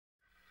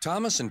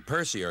Thomas and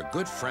Percy are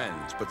good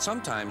friends, but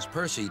sometimes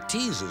Percy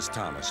teases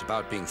Thomas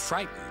about being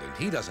frightened, and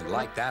he doesn't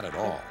like that at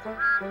all.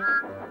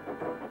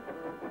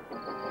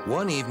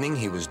 One evening,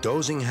 he was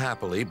dozing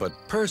happily, but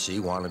Percy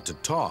wanted to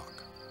talk.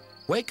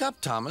 "Wake up,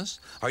 Thomas.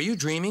 Are you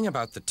dreaming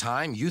about the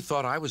time you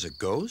thought I was a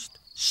ghost?"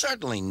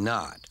 "Certainly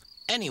not.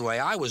 Anyway,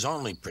 I was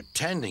only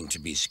pretending to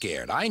be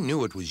scared. I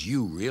knew it was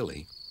you,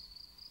 really."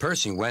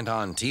 Percy went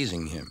on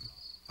teasing him.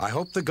 "I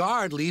hope the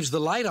guard leaves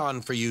the light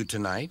on for you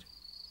tonight."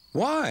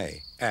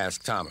 "Why?"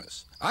 asked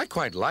Thomas. "I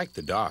quite like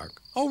the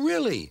dark." "Oh,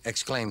 really?"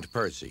 exclaimed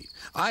Percy.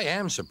 "I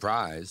am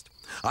surprised.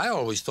 I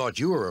always thought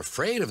you were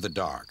afraid of the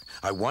dark.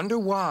 I wonder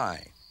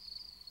why."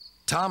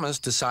 Thomas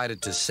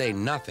decided to say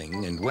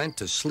nothing and went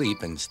to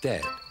sleep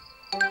instead.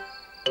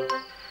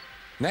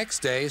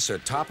 Next day, Sir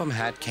Topham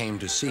Hatt came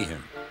to see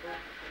him.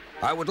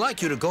 "I would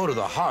like you to go to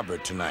the harbor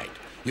tonight.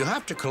 You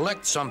have to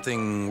collect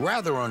something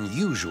rather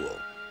unusual."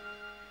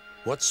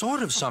 "What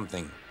sort of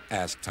something?"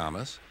 asked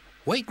Thomas.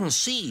 "Wait and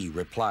see,"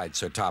 replied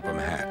Sir Topham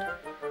Hatt.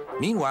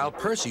 Meanwhile,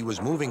 Percy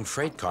was moving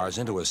freight cars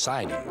into a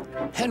siding.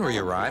 Henry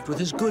arrived with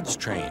his goods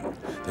train.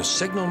 The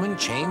signalman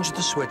changed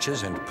the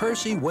switches, and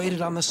Percy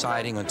waited on the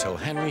siding until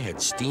Henry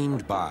had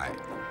steamed by.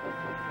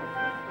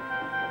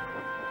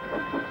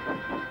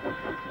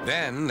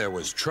 Then there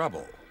was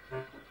trouble.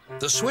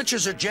 "The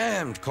switches are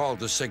jammed," called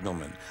the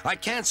signalman. "I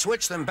can't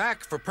switch them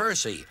back for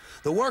Percy.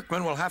 The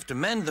workmen will have to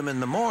mend them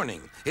in the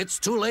morning. It's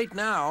too late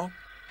now."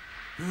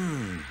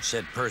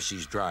 Said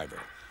Percy's driver.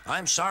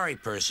 "I'm sorry,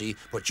 Percy,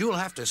 but you'll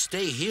have to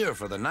stay here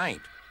for the night."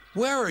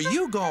 "Where are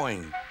you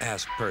going?"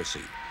 asked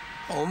Percy.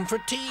 "Home for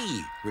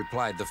tea,"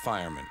 replied the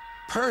fireman.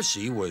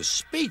 Percy was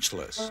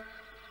speechless.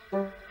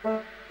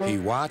 He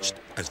watched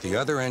as the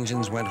other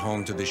engines went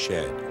home to the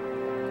shed.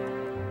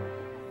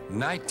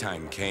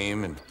 Nighttime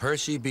came, and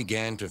Percy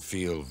began to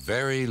feel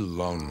very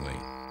lonely.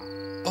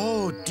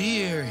 "Oh,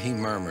 dear," he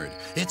murmured,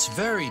 "it's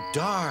very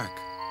dark."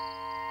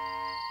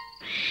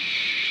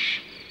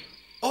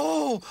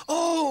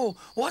 Oh,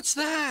 what's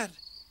that?"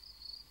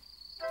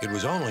 It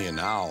was only an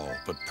owl,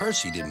 but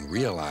Percy didn't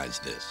realize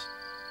this.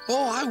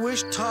 "Oh, I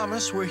wish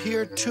Thomas were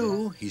here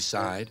too," he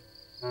sighed.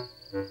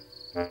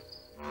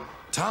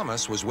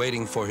 Thomas was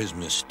waiting for his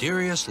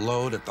mysterious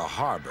load at the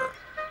harbor.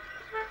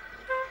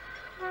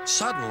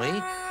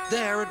 Suddenly,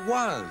 there it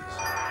was.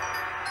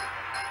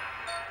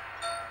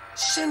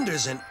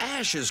 "Cinders and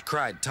ashes,"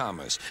 cried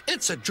Thomas.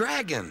 "It's a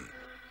dragon."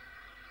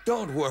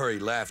 "Don't worry,"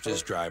 laughed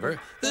his driver.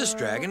 "This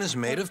dragon is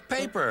made of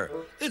paper.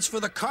 It's for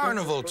the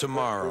carnival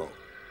tomorrow."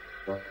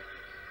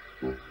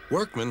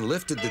 Workmen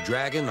lifted the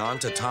dragon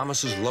onto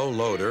Thomas's low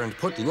loader and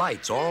put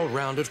lights all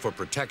around it for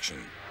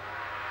protection.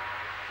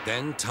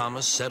 Then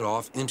Thomas set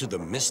off into the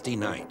misty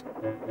night.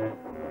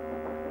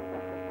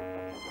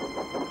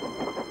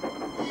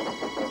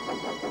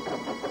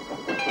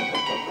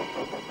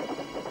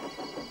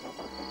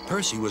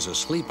 Percy was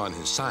asleep on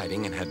his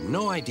siding and had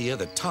no idea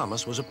that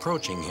Thomas was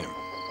approaching him.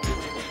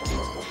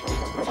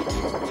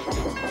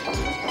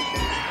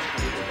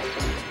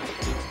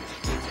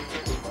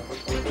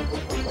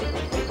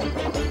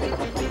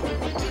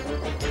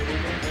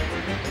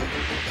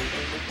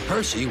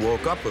 Percy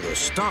woke up with a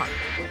start.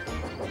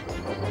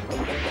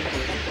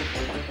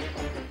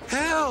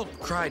 "Help!"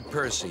 cried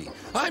Percy.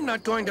 "I'm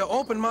not going to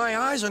open my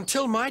eyes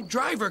until my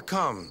driver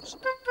comes."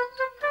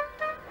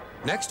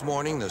 Next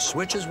morning, the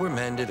switches were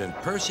mended, and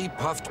Percy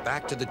puffed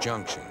back to the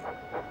junction.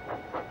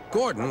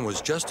 Gordon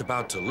was just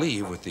about to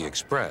leave with the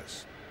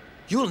express.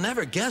 "You'll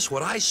never guess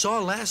what I saw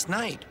last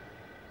night."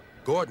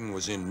 Gordon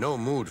was in no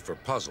mood for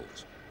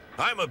puzzles.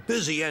 "I'm a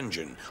busy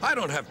engine. I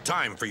don't have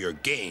time for your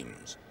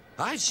games."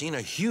 "I've seen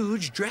a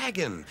huge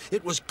dragon.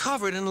 It was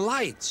covered in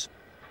lights."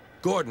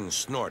 Gordon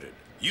snorted.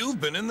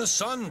 "You've been in the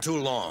sun too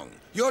long.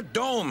 Your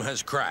dome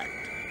has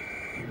cracked."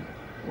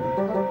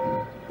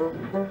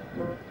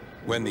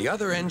 When the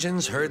other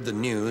engines heard the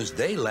news,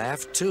 they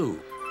laughed too.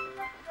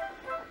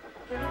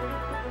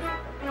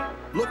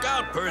 "Look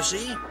out,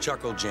 Percy,"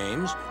 chuckled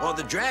James, "or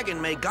the dragon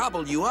may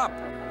gobble you up."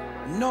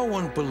 "No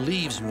one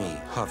believes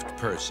me," huffed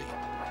Percy.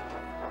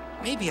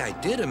 Maybe I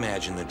did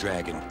imagine the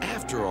dragon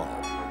after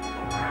all.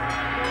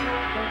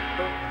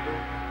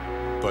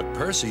 But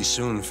Percy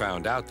soon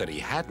found out that he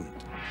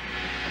hadn't.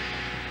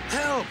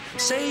 "Help!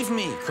 Save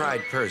me!"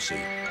 cried Percy.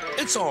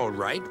 "It's all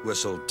right,"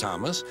 whistled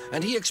Thomas,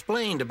 and he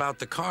explained about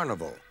the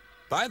carnival.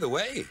 "By the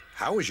way,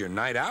 how was your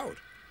night out?"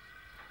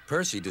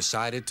 Percy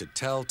decided to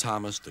tell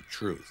Thomas the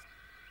truth.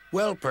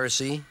 "Well,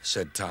 Percy,"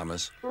 said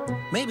Thomas,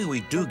 "maybe we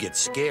do get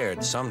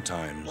scared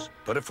sometimes,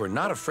 but if we're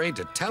not afraid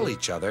to tell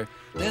each other,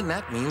 then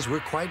that means we're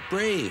quite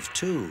brave,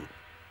 too."